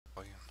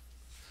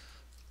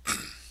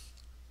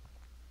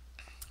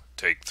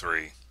Take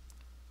 3.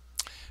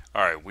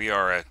 Alright, we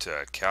are at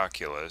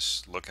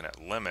calculus, looking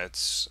at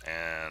limits,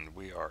 and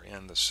we are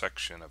in the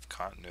section of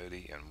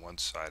continuity and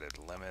one-sided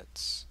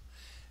limits,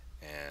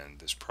 and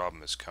this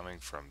problem is coming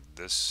from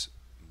this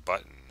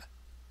button.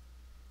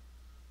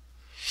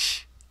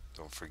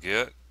 Don't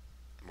forget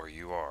where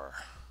you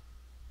are.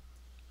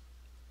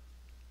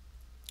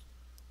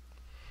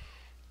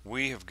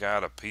 We have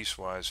got a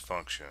piecewise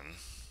function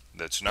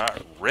that's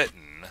not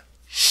written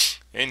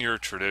in your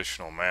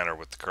traditional manner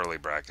with the curly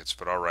brackets,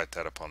 but I'll write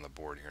that up on the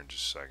board here in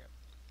just a second.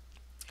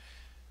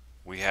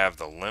 We have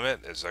the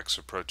limit as x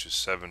approaches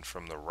 7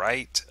 from the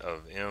right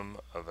of m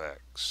of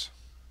x.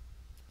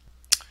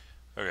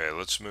 Okay,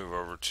 let's move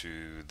over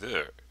to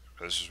there.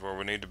 This is where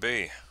we need to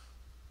be.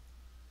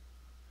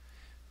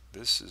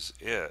 This is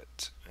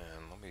it.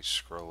 And let me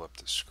scroll up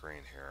the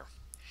screen here.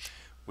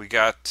 We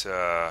got,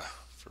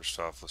 first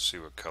off, let's see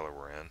what color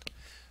we're in.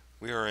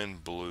 We are in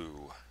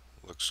blue.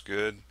 Looks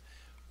good.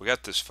 We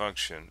got this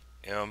function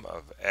m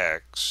of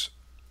x,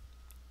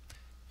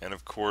 and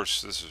of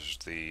course this is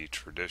the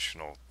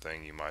traditional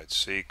thing you might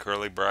see,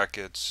 curly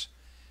brackets,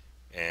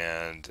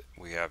 and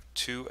we have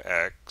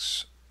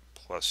 2x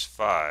plus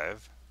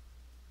 5,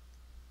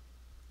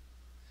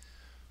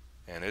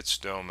 and its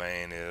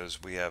domain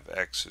is we have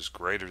x is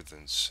greater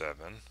than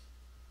 7,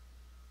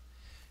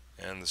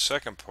 and the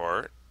second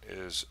part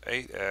is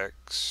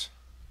 8x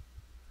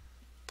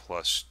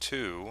plus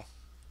 2,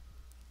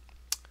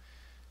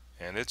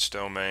 and its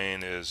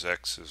domain is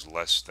x is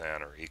less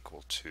than or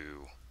equal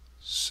to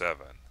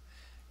 7.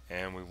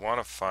 And we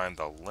want to find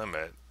the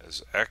limit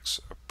as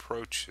x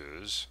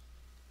approaches.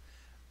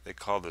 They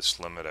call this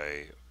limit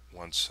a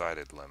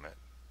one-sided limit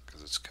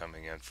because it's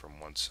coming in from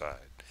one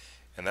side.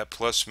 And that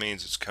plus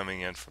means it's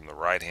coming in from the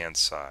right-hand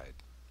side.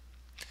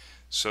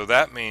 So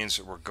that means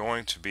that we're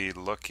going to be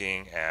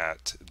looking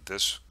at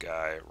this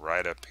guy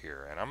right up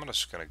here. And I'm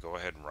just going to go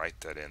ahead and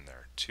write that in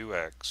there.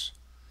 2x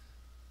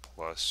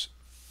plus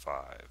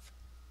 5.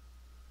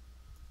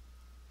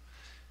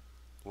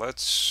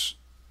 Let's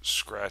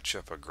scratch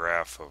up a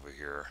graph over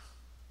here.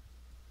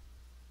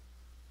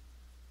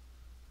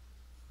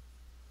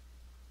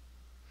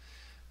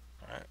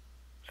 Alright,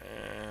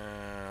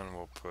 and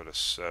we'll put a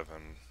 7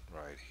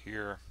 right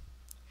here.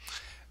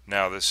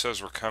 Now this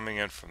says we're coming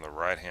in from the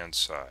right hand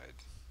side,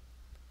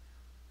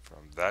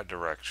 from that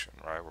direction,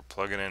 right? We're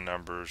plugging in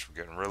numbers,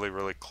 we're getting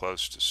really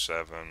close to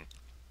 7,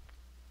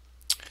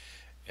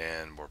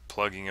 and we're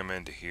plugging them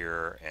into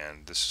here,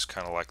 and this is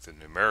kind of like the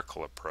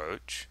numerical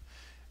approach,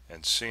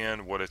 and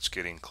seeing what it's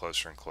getting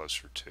closer and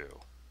closer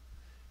to.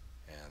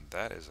 And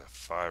that is a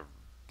 5,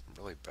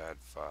 really bad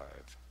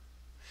 5.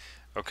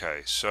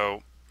 Okay,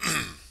 so what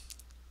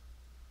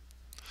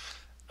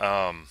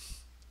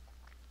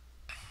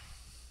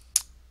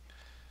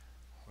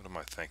am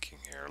I thinking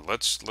here?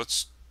 Let's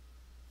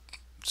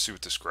see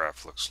what this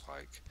graph looks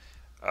like.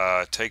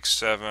 Take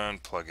 7,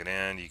 plug it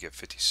in, you get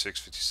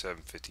 56,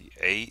 57,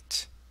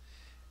 58.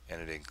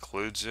 And it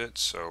includes it,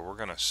 so we're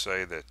going to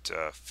say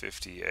that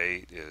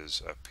 58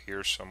 is up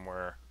here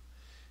somewhere.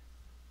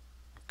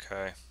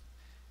 Okay,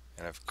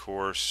 and of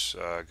course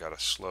got a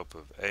slope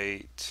of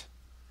 8,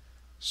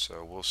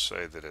 so we'll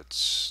say that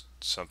it's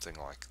something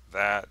like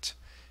that.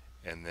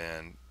 And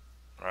then,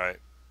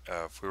 right,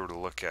 if we were to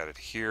look at it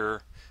here,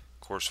 of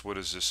course, what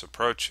is this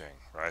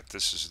approaching? Right,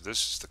 this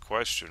is the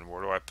question.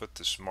 Where do I put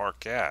this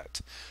mark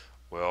at?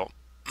 Well,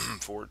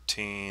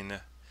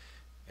 14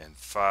 and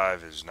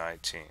 5 is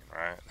 19,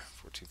 right?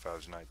 14, 5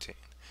 is 19.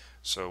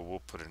 So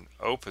we'll put an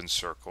open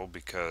circle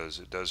because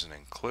it doesn't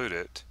include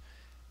it,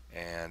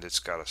 and it's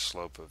got a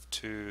slope of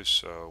 2,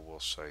 so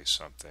we'll say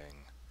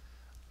something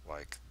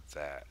like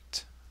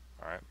that.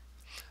 Alright,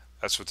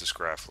 that's what this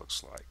graph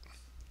looks like.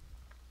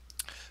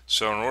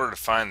 So in order to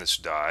find this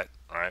dot,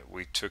 right,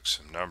 we took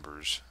some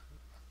numbers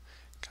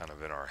kind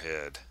of in our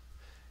head.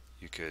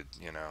 You could,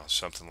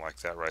 something like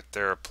that right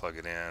there, plug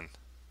it in.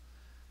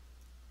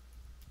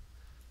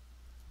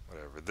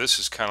 Whatever. This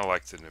is kind of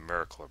like the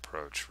numerical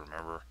approach,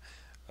 remember,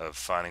 of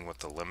finding what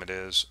the limit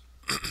is.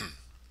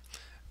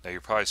 Now you're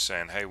probably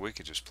saying, hey, we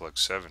could just plug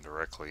 7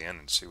 directly in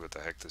and see what the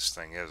heck this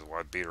thing is.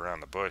 Why beat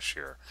around the bush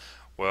here?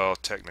 Well,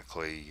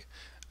 technically,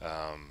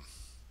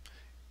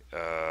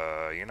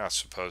 you're not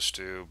supposed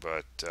to,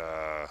 but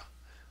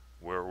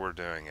we're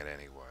doing it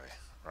anyway,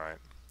 right?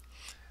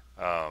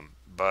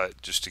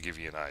 But just to give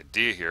you an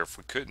idea here, if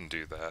we couldn't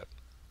do that,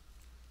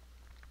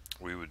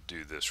 we would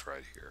do this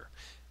right here.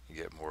 You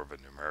get more of a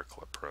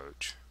numerical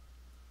approach.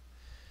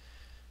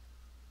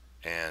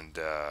 And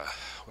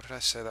what did I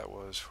say that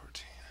was?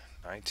 14,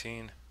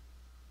 19?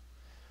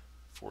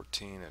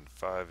 14 and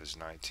 5 is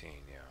 19,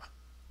 yeah.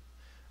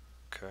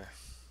 Okay.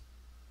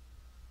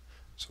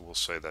 So we'll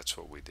say that's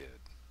what we did.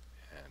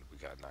 And we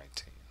got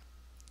 19.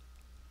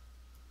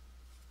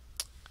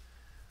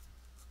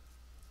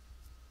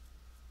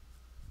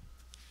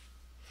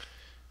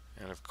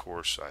 And of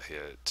course I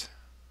hit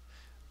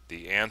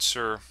the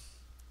answer,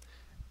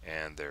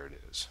 and there it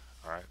is.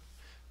 Alright,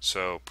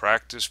 so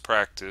practice.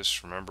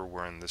 Remember,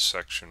 we're in this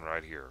section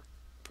right here,